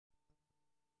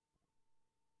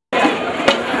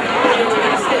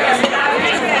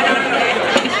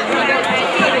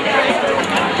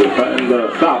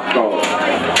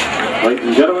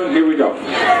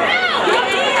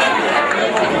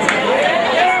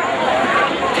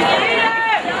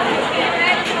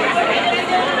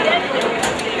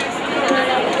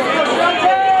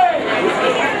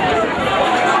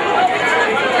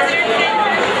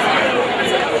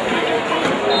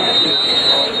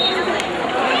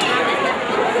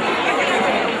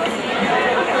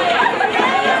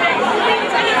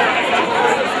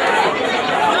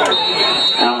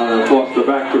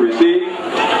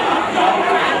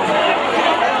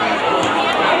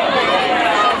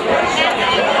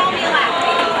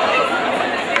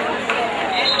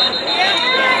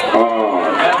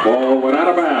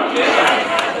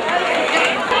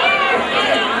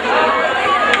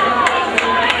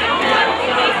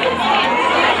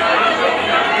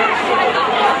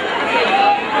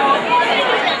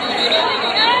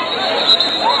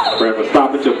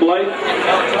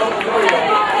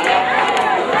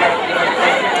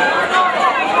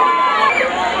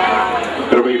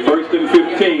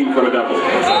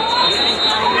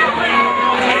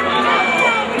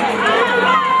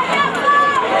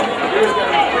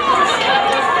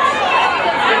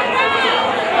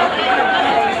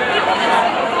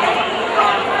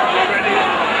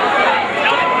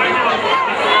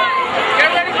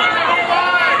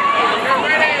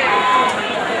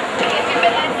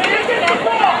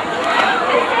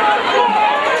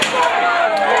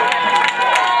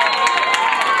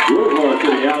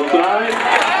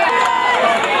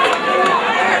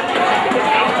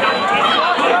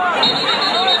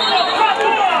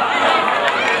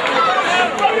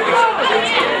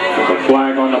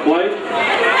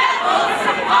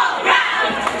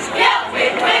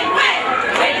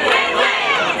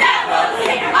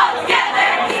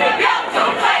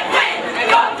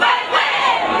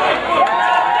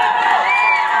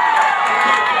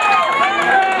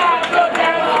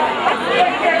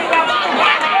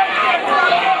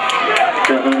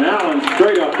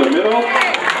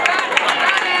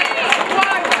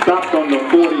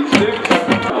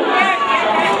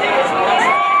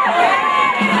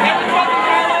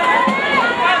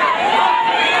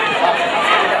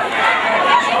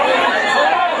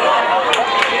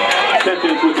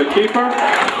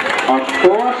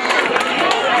across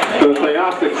to the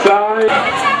opposite side.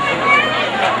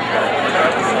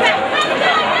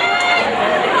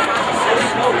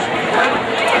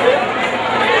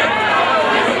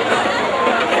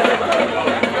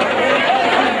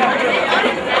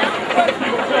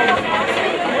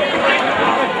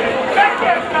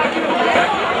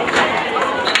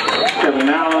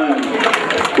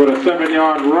 With a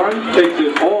 7-yard run, takes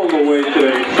it all the way to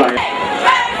the side.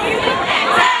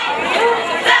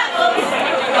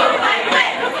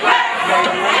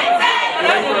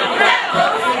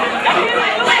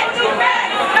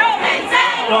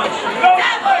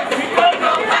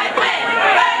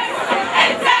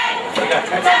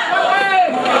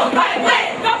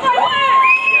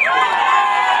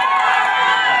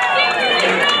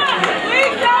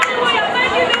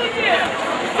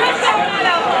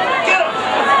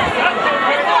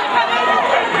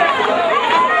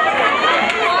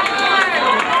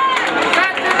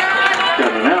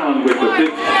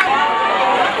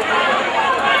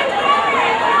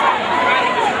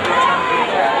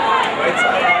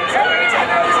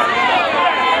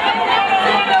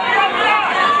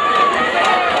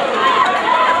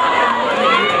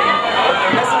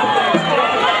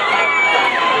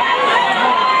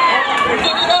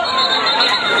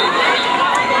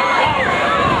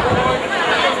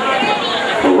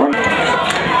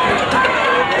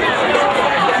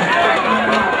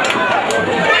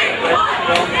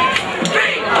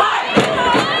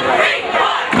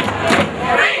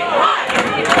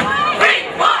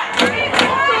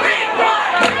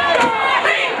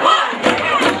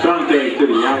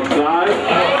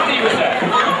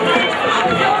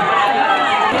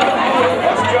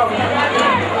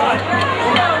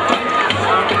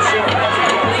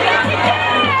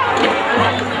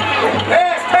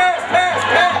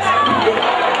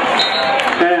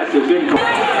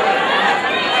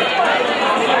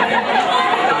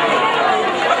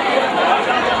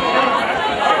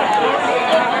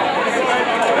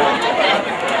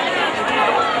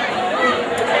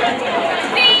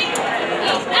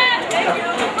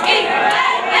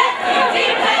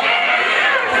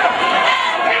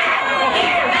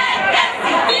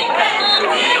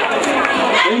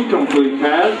 Incomplete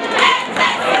pass.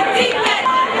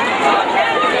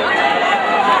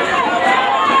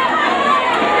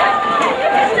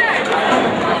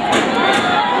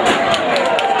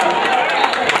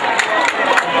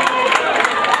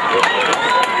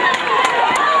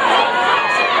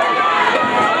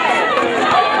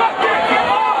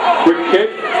 Quick kick.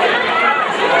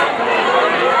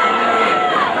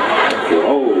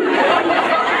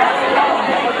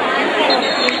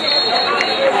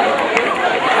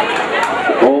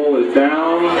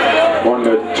 Down on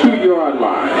the 2-yard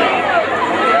line.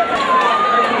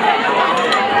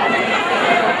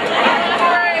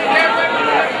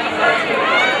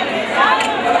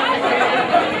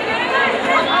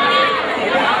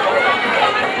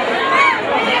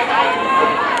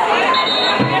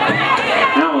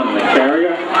 Allen, the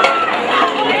carrier,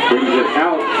 brings it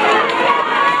out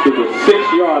to the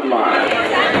 6-yard line.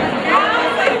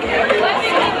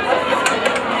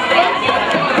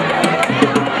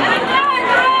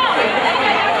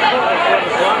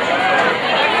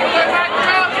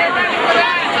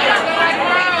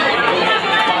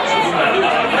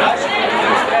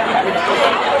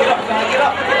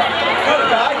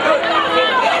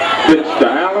 Pitch to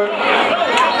Allen.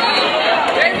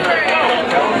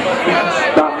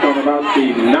 Stopped on about the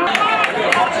 9.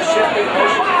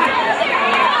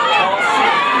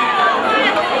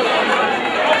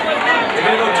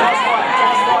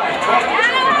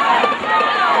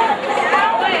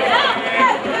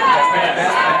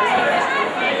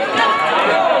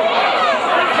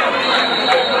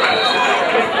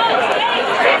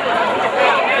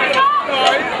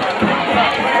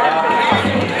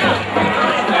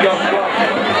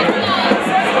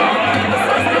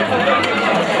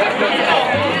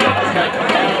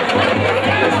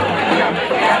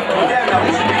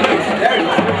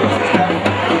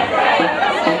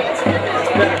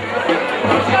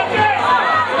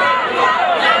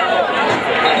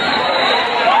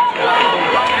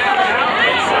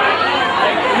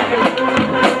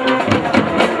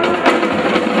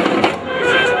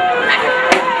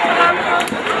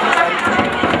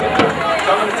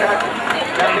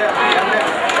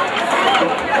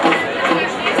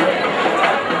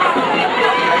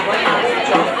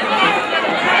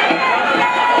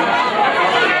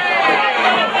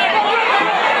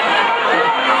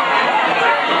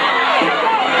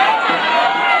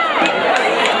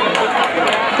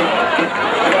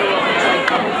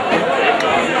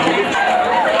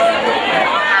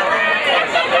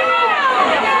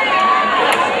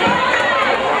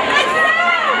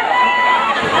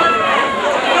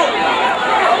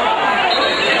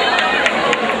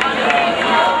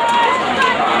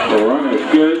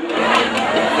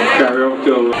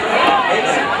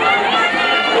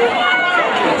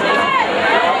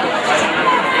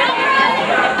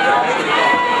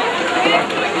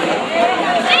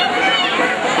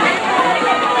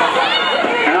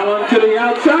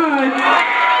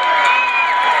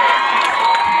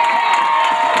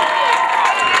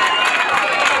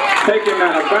 taken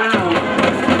out of bounds.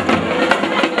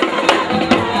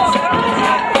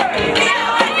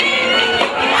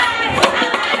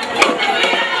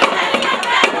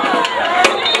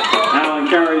 Allen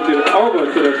carries it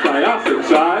over to the Syosset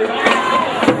side.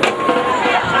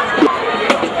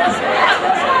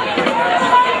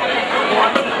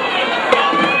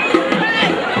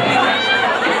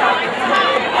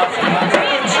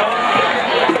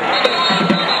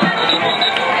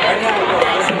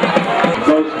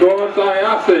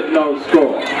 Syosset, no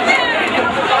score.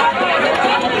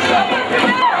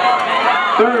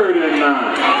 3rd and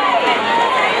 9.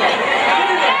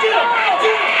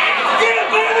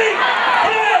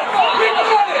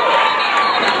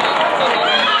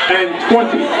 And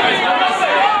 20.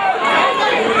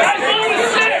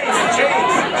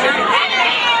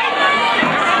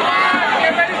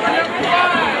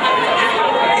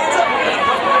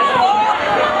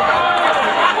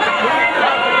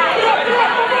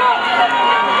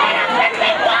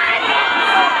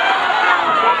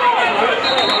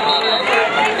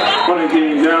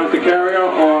 Down to carry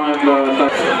on the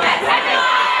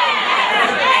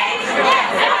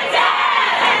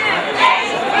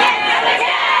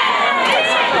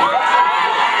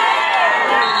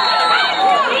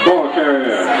ball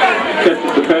carrier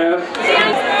catches the pass.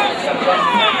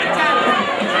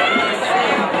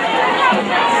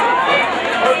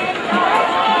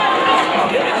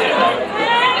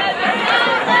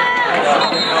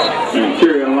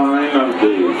 Interior line of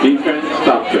the defense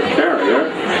stops the carrier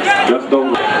just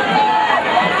over.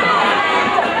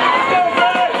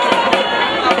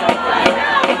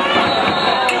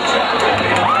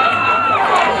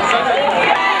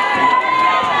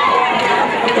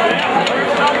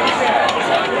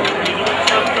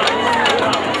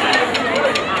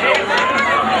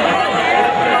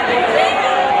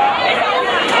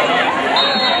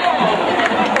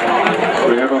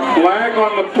 We have a flag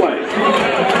on the play.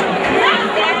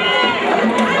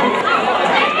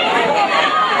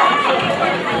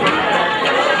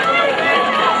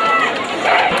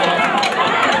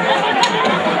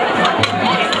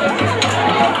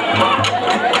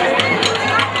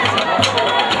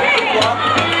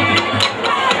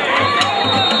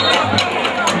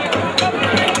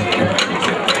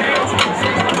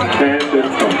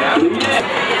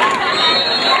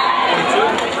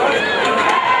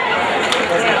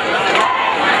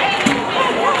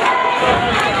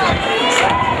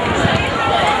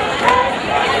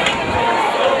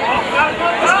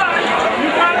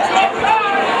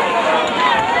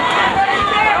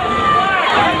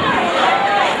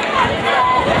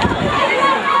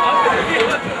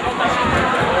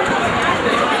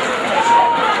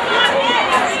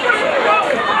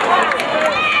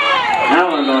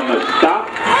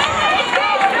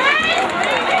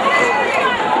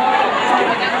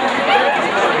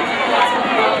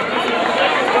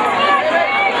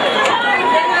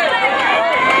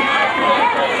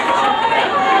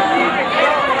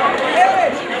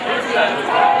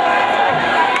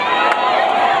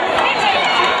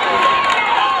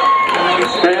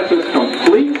 Pass is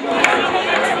complete.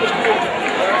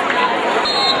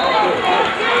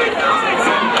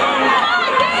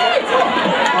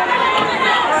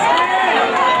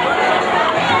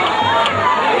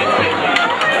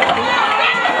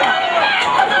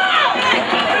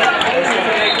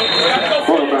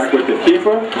 Quarterback with the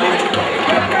keeper.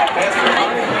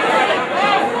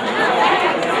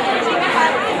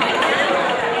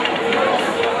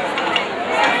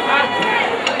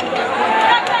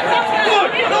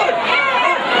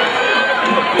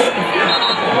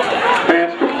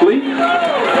 Pass complete.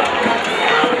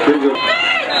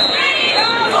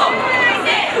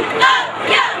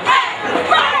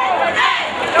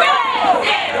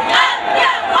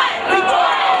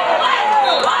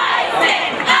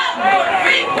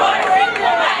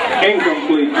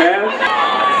 Incomplete pass.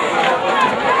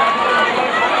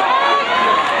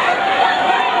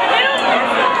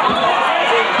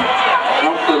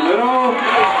 Up the middle.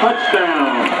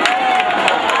 Touchdown.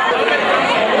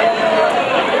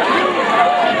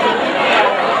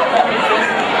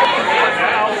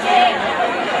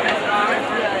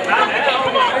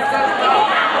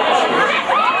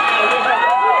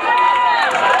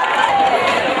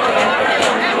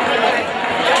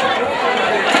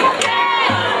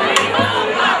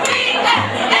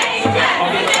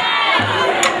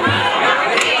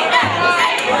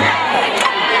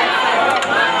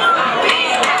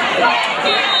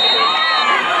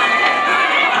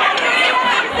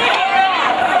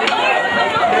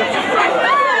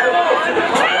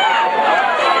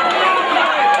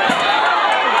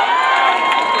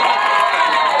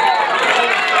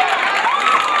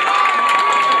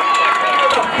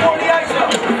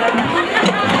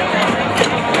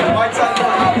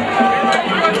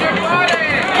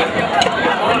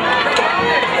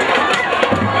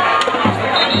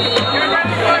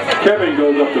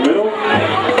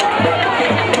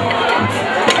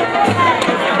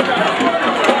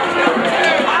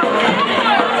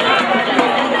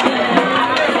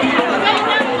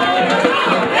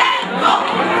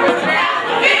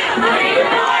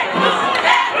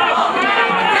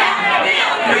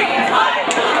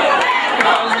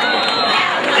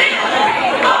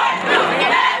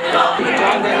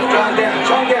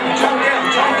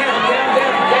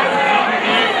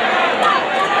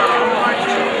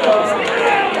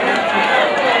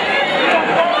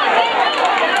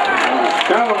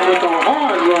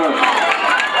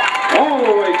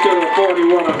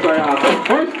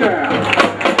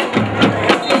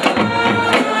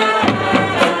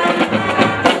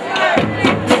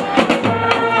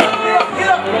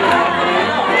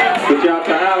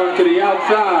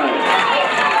 side.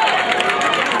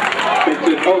 Takes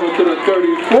it over to the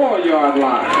 34-yard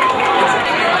line.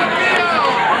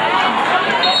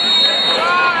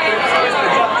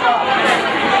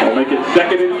 We'll make it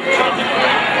second and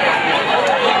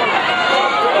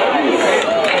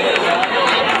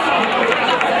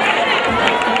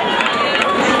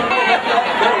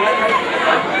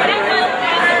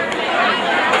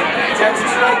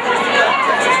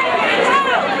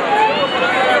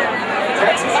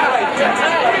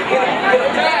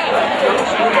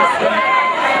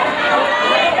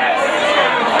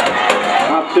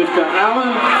to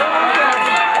Allen.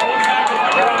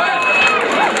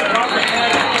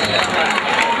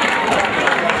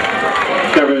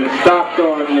 Kevin stopped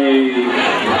on the,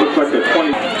 looks like the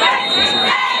 20.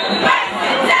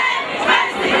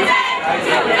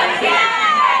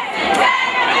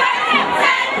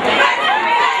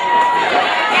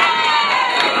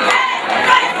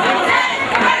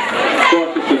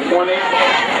 Crosses to 20.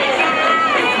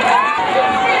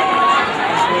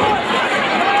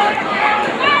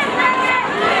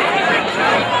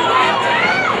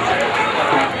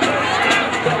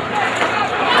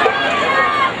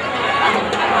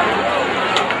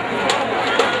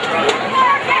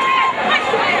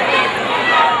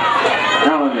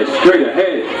 Straight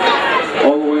ahead,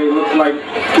 all the way, looks like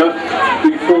just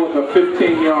before the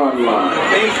 15-yard line.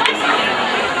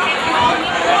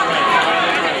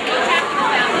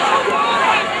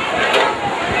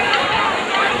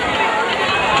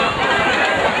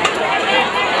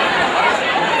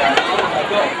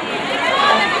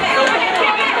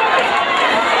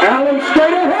 Allen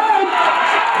straight ahead,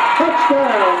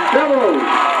 touchdown, Devils,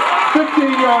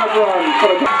 15-yard run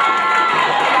for the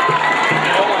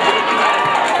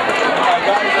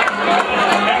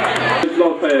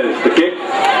Lopez, the kick.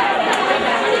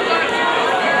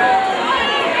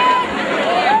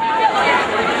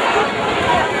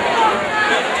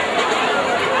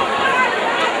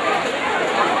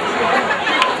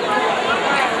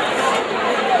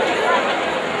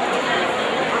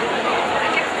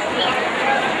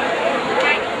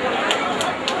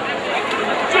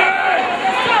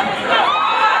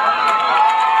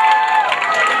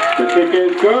 The kick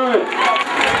is good.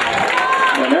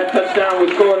 And that touchdown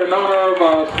was scored in honor of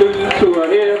our students who are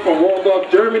here from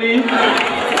Waldorf, Germany.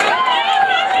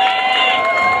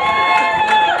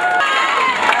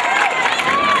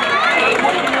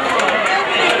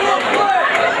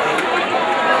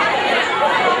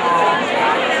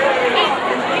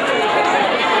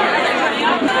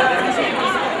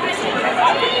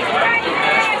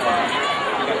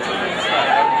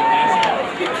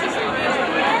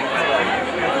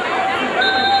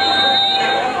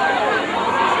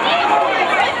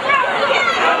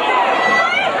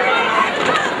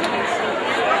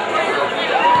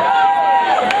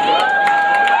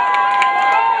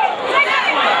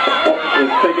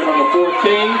 Taken on the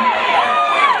 14.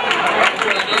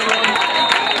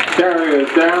 Carrier is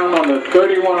down on the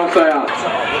 31. I'll say out.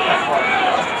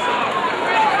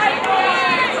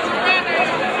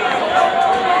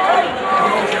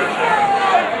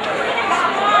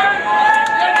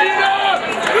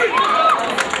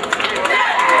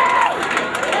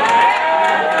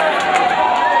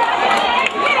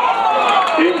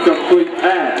 Incomplete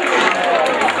pass.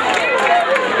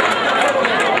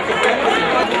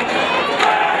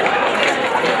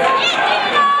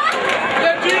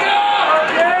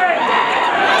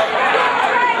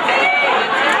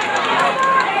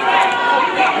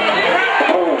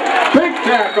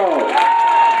 Tackle.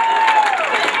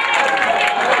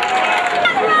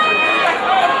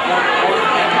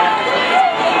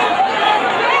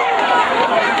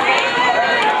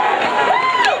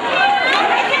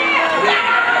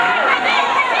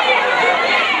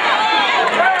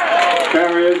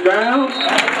 Carrier down.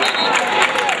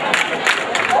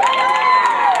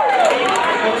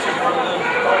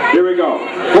 Here we go.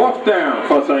 Fourth down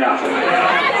for Sayasa.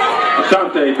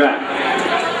 Asante back.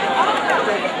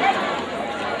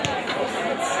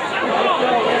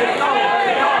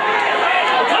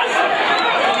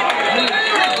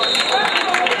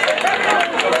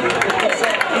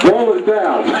 Ball is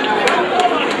down.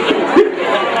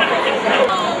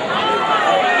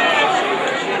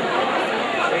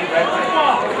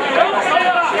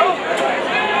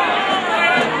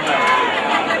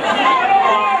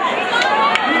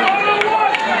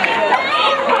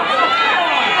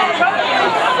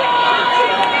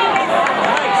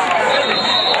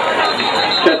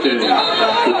 Catches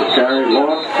with the carry,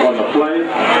 loss on the play.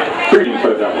 Greeting for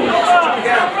the Devils.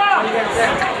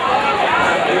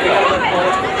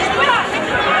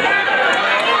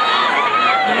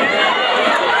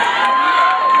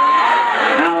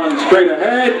 Allen straight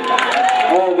ahead.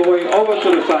 all the way over to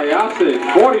the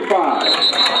Sayase 45.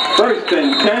 First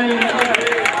and 10.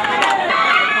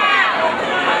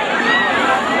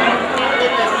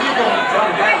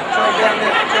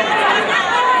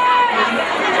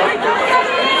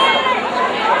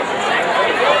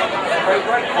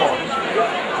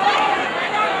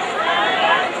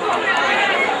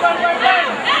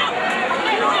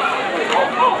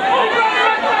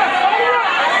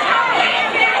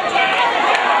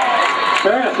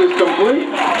 Pass is complete.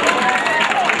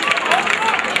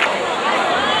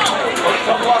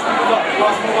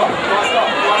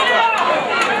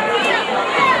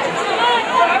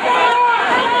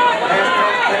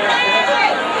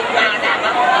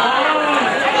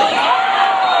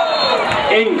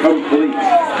 Incomplete.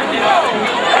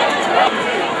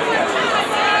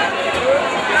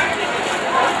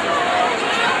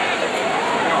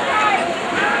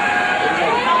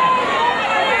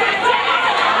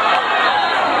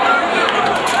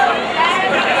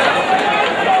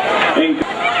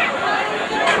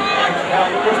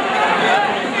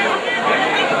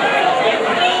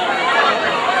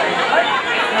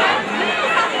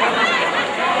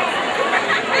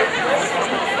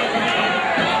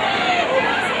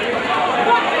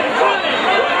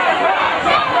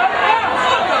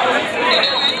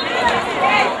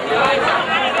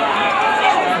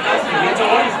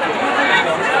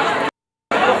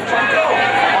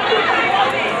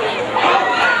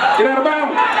 Get out of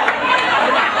bounds.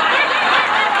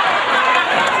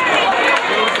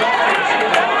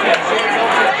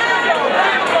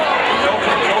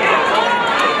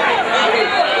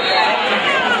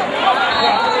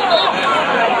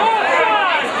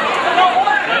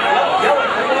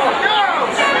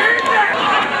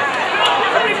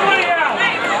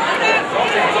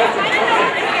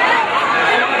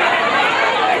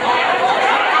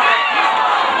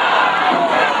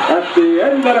 At the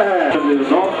end of the half, it is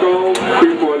North goal,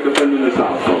 Freeport defending the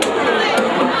South goal.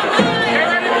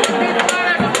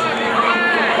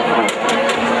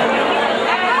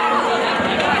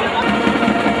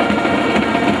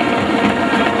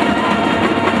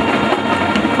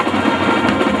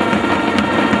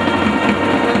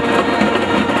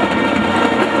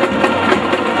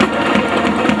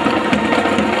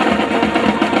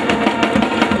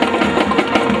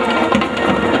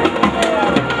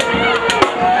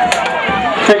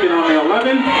 Taking on the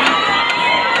 11.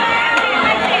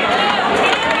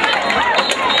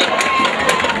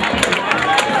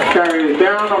 Carry it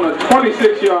down on the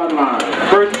 26-yard line.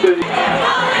 First and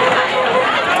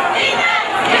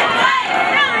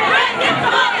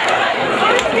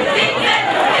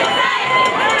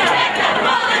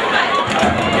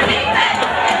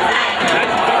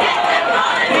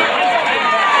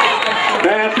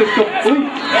pass is complete.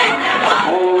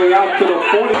 All the way out to the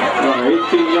 40.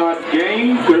 18-yard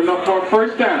gain. Good enough for a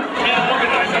first down.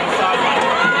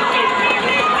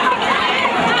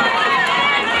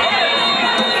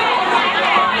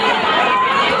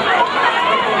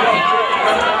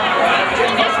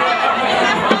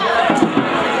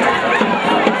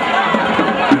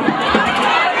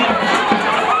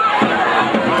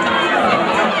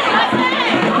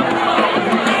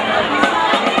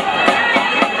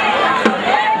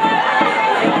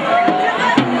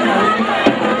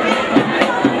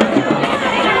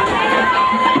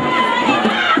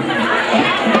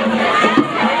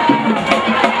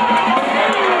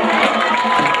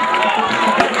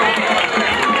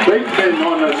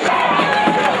 On us.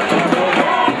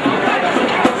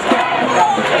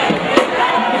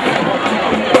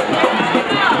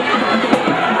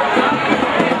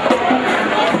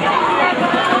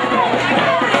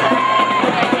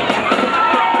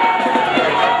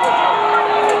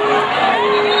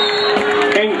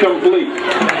 Incomplete.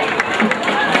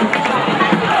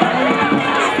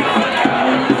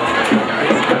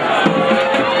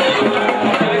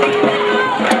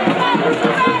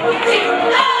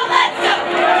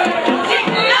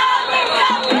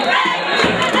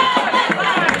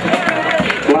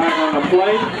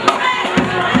 Play.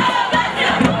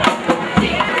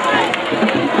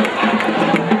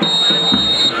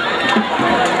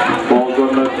 Ball's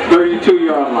on the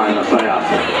 32-yard line of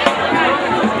Sayase.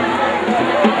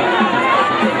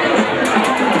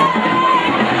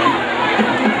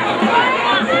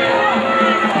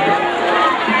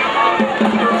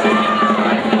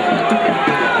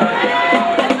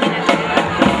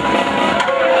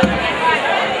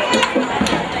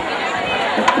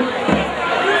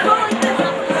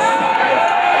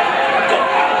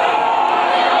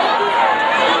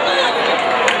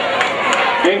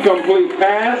 Incomplete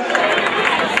pass.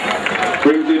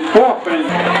 Brings it fourth and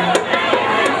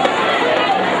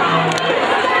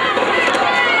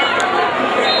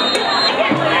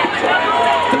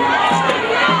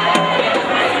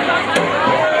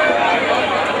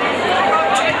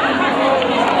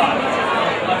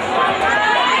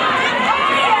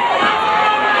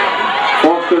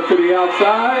the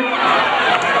outside.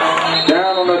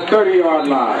 Down on the 30-yard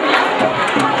line.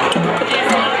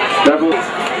 Devils.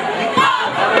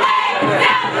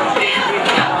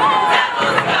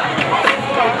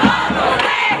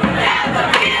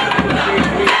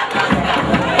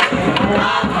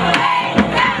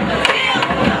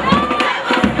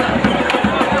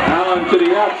 Allen to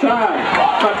the outside.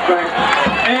 Touchback.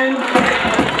 And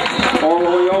all the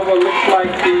way over, looks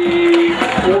like the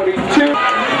 42.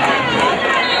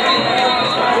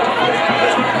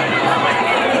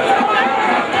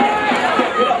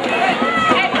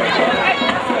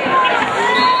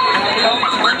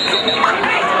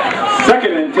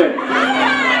 Second and 10.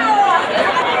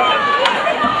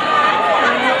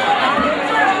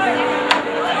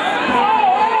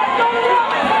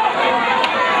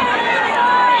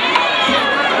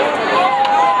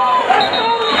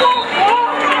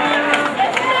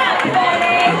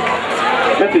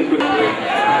 That is good.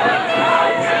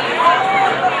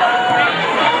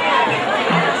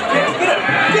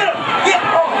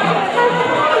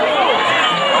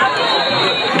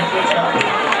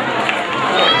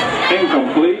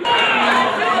 Incomplete.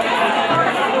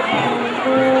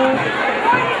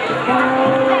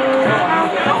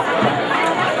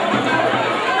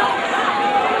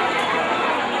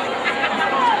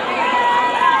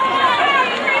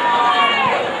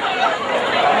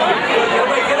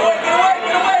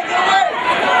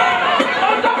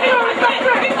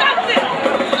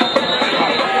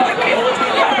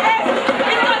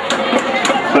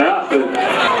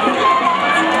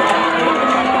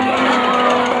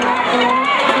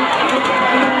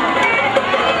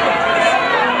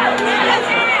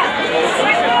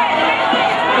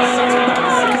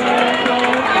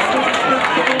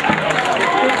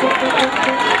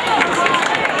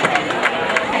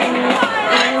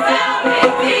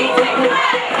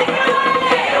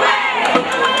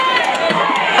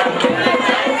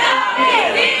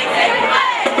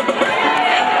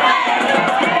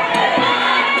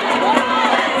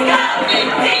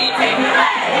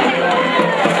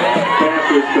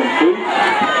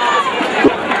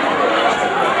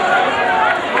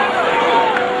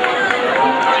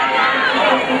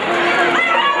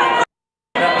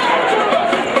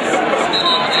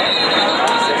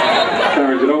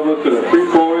 Carries it over to the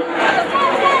 3-forward.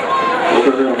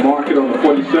 Over here, mark it on the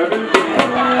 47.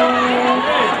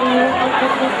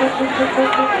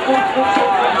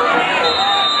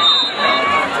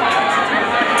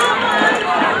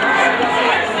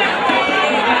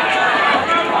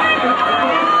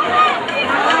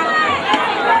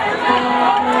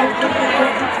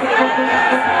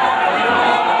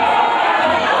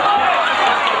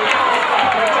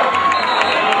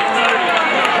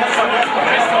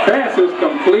 Pass is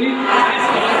complete.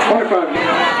 25.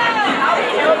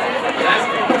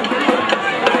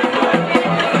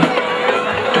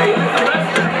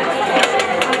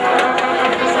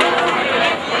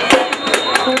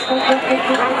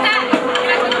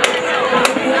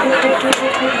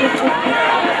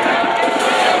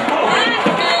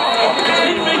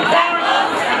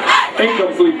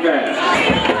 Incomplete pass.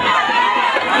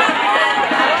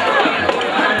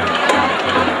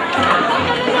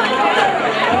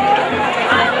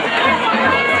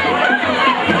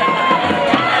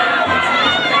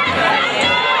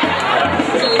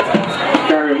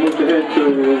 Carrier moves ahead to,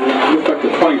 looks like the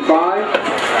 25.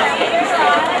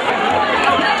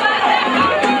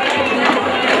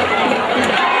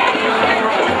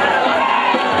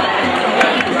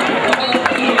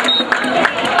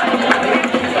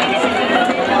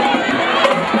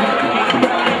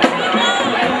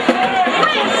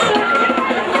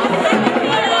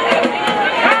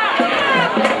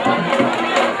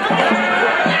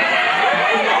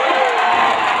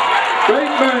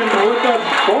 With the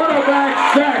quarterback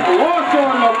sack, loss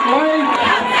on the play.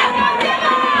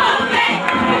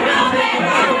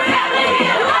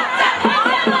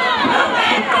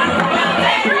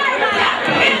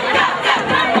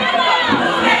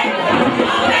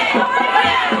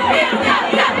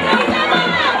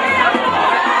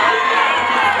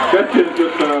 Catches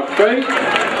with the fake.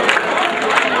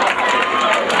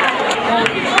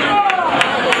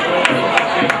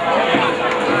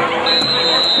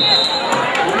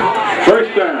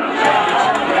 First down.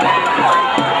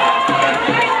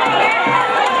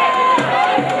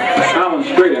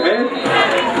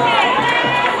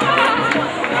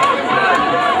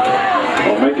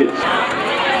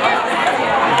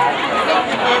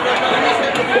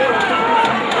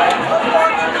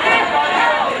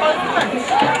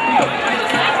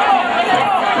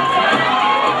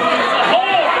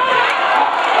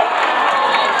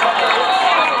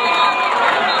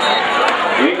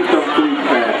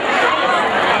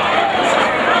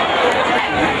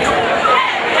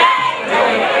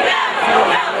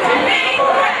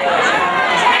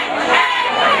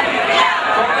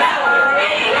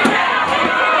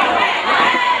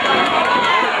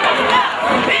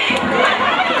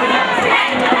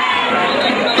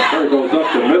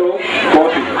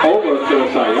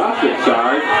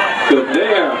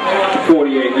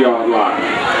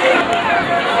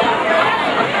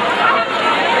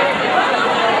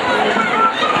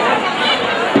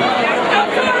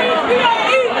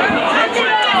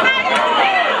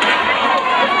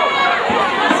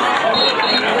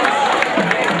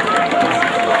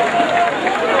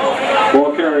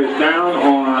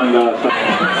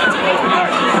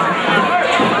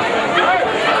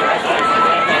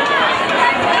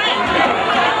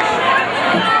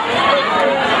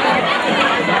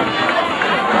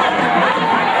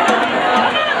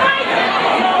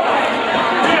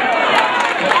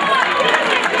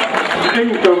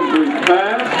 Incomplete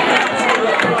pass.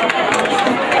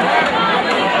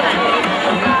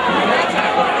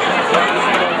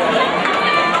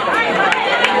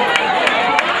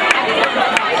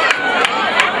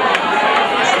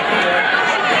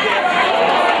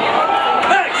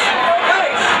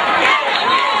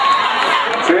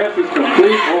 Pass is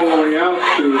complete all the way out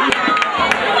to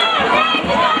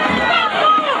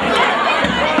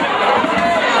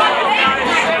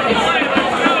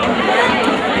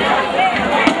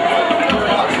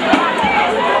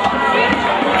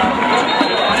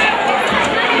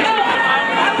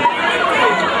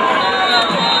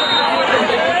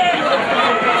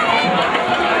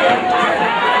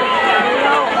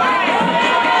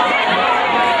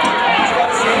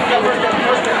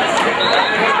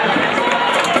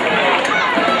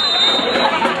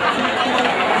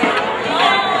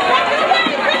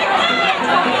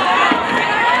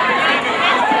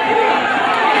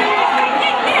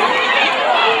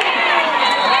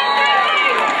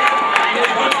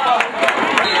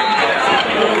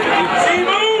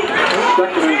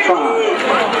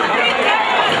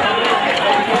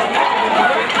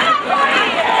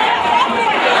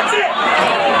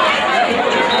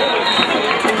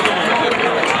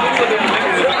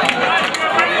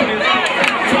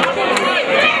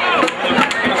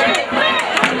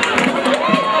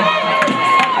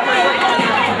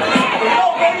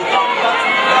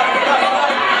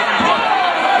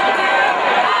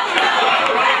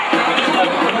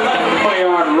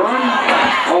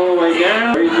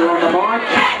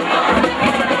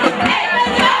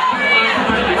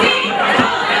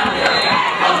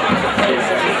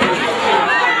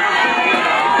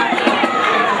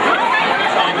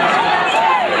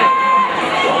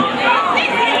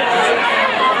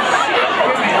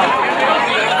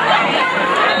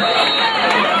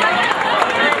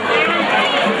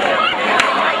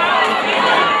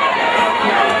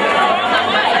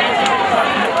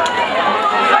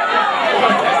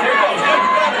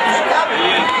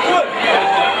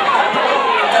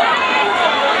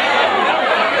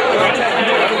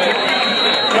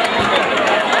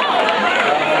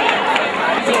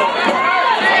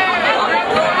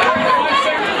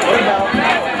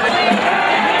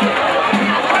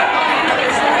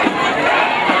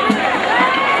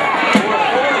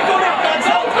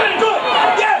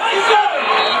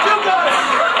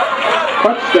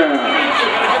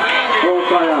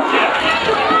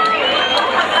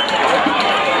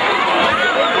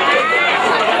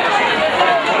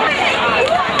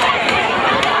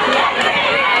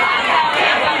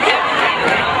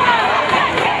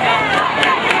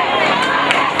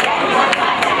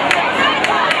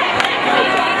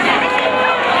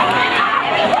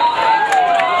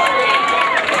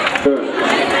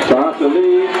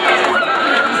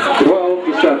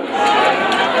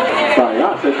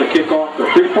to kick off the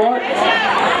three-point.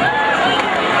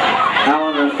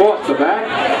 Allen enforced the back.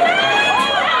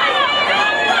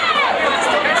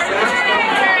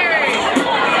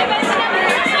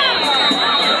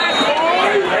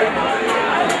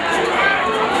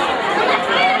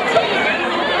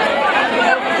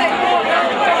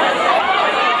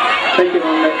 Taking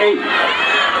on the 8.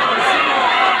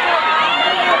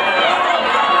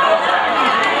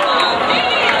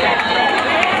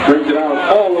 Brings it out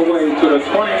all the way to the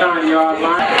 29-yard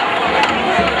line.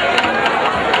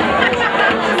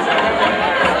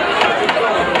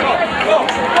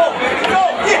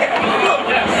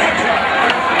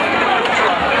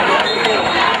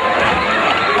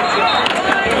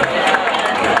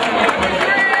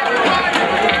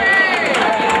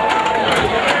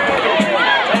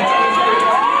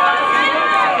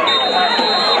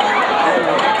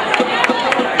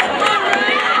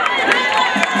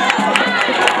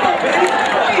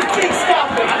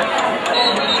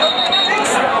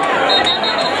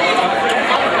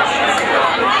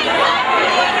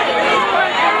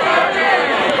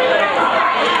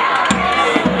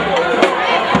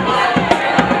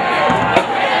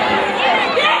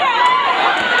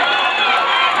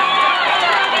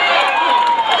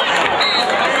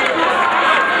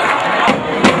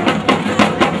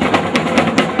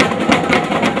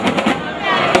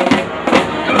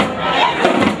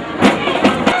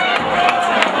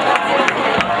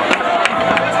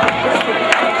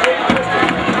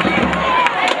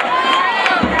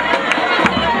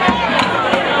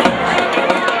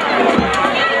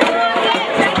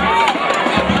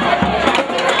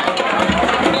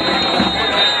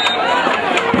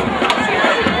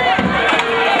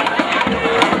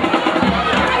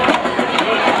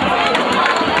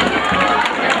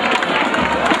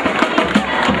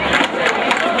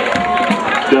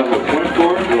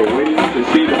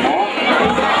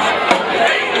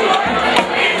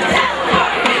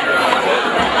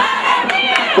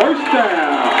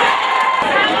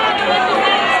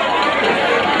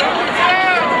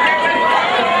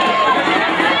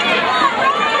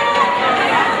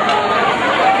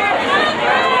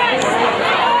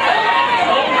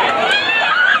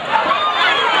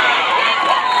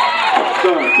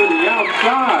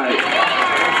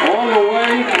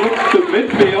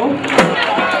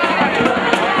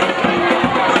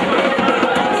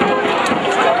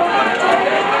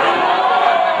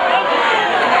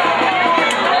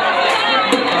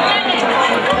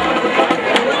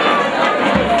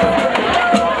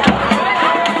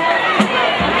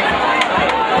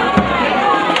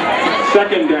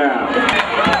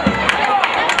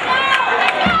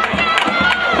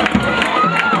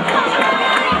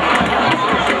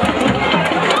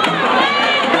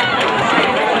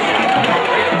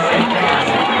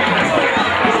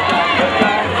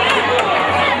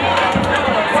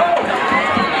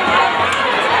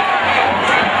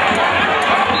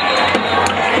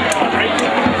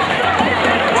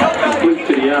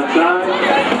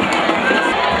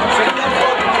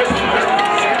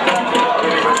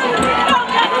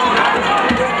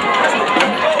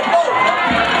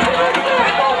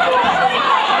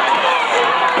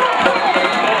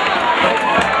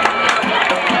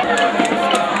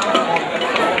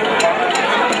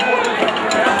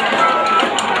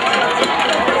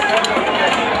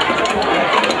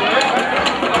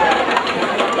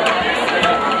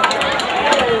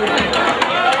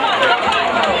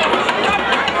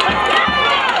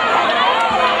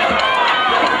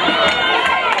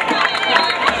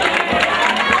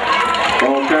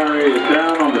 Carry is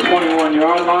down on the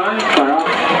 21-yard line.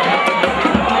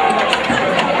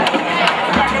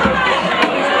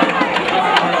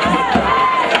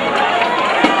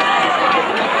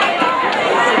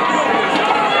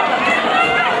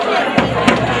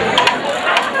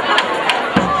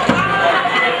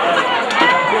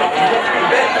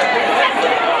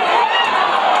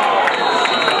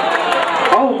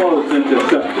 Almost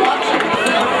intercepted.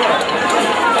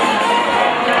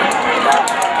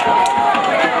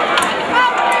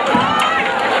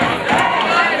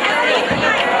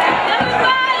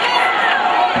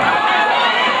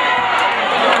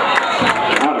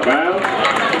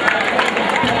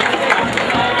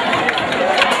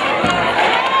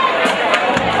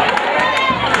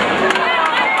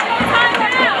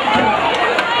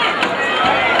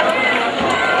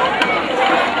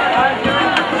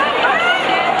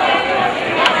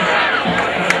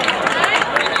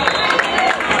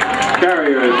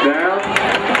 Carrier is down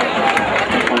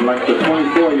on like the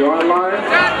 24-yard line.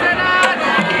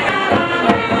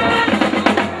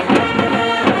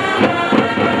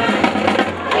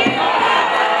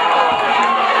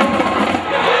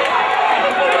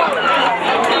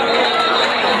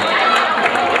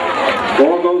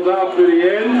 Ball goes out to the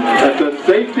end. That's a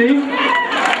safety.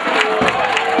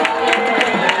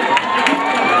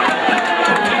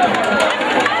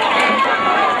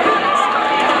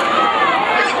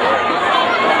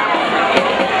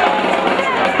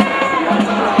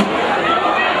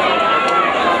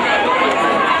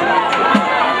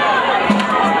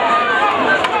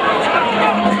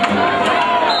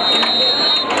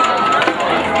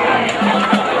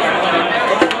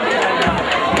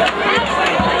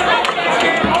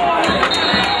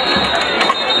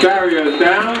 Carrier is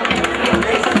down.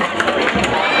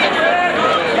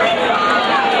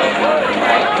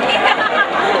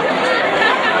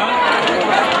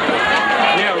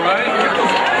 Yeah, right?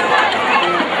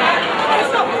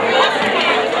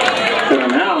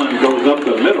 And Allen goes up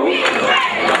the middle.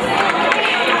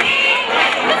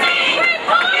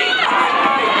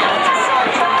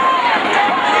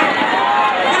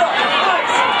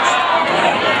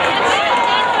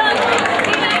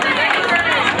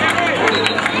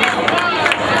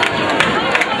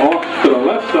 Off to the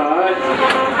left side,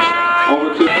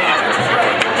 over to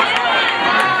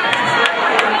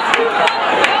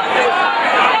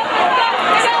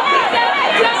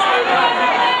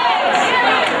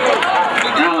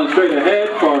Allen straight ahead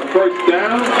for a first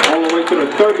down, all the way to the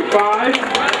 35,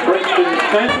 first and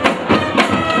 10.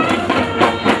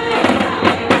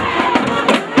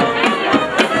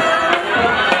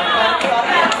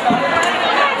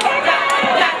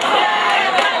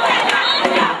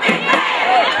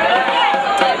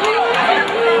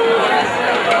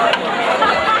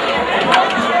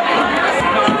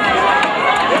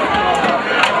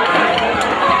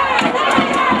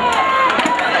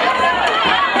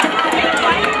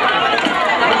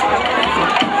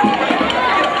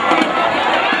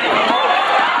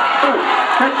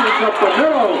 Catches up the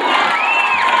middle,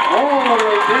 all the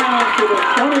way down to the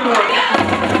 21.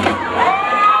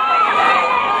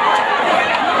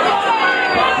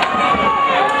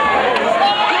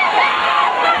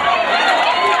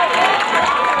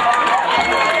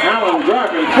 Allen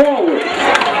driving forward,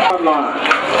 line.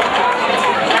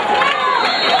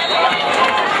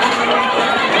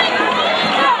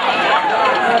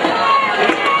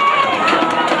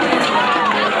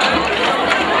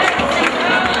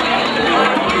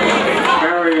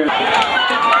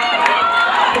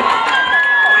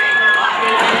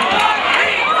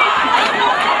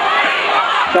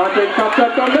 Dante comes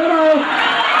up the middle.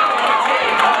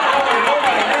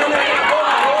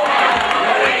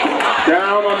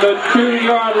 Down on the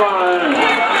 2-yard line.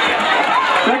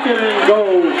 Second and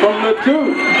goal from the 2.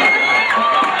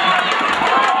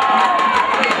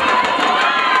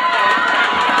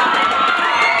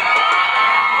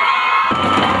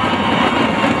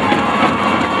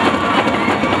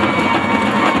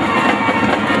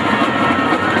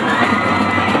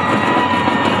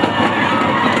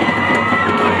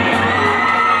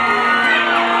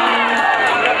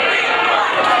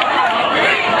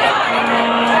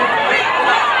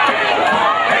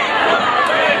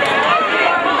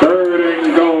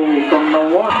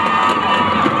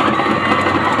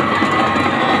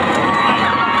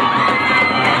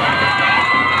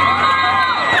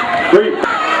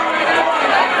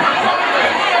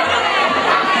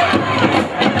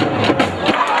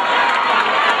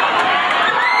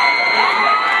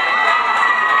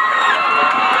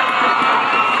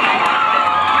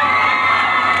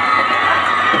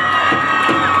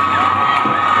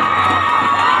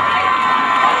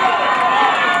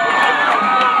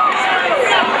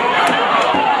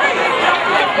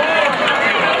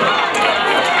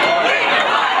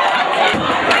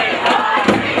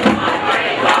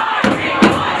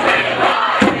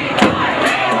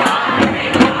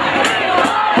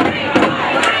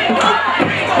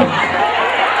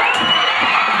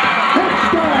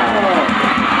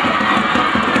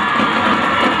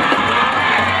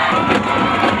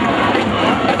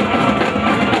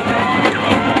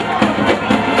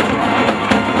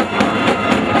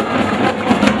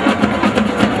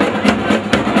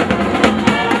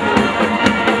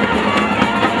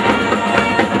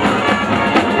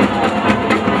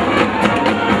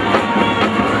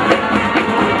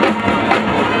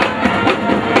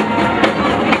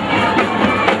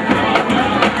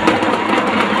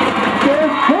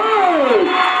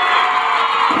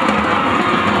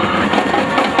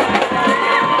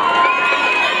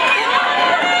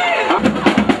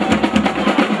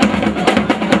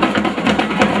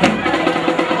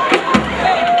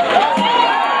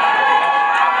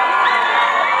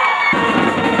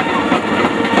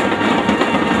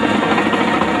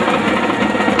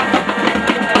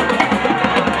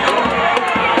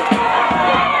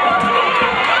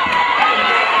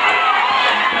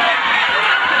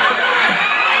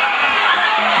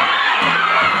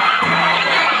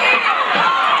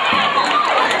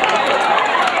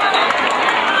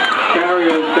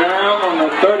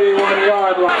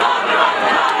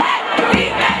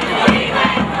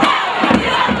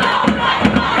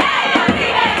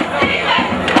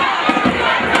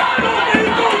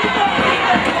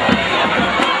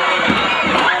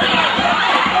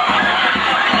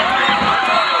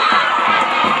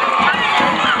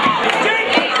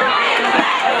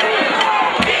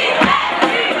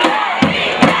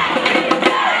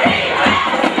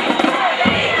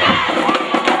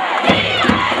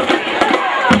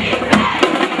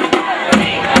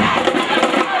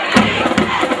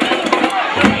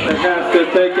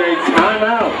 to take a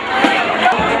timeout.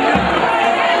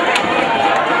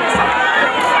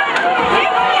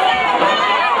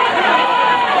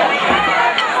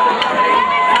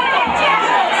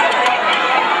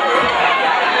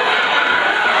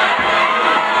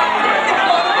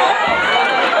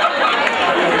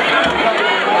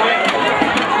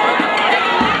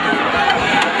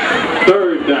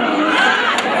 Third down.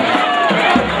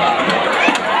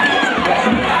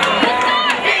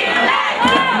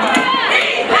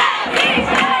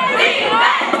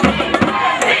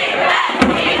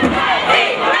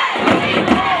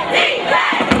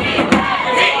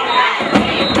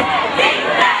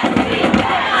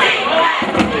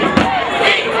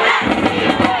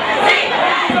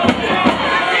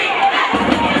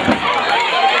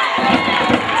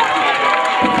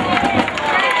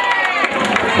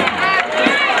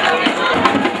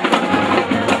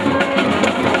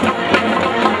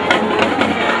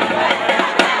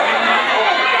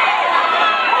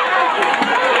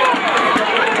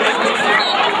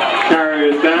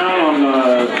 Down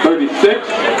on 36.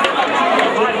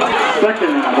 Second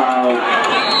and about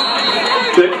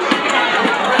 6.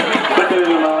 Second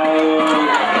and about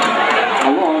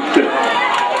a long 6.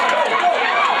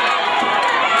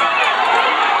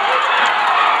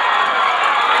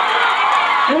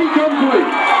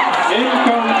 Incomplete.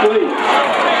 Incomplete.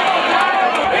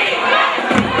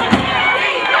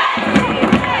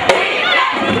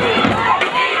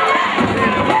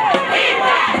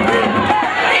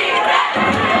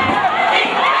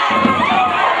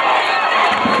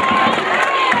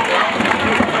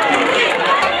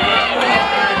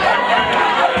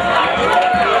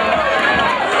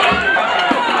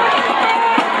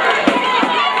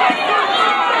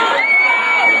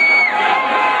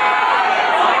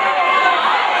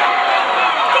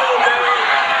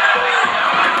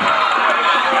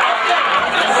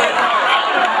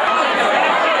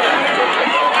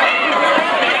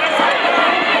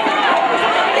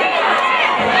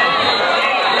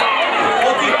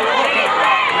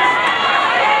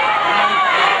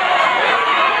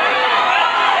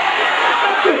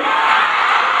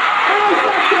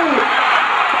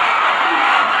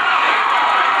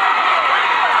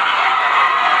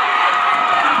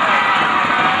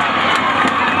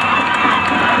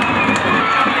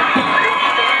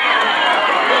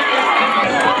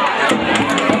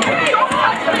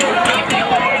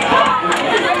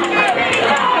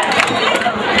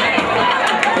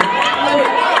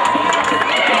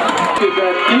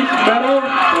 East Meadow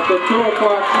at the 2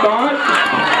 o'clock start.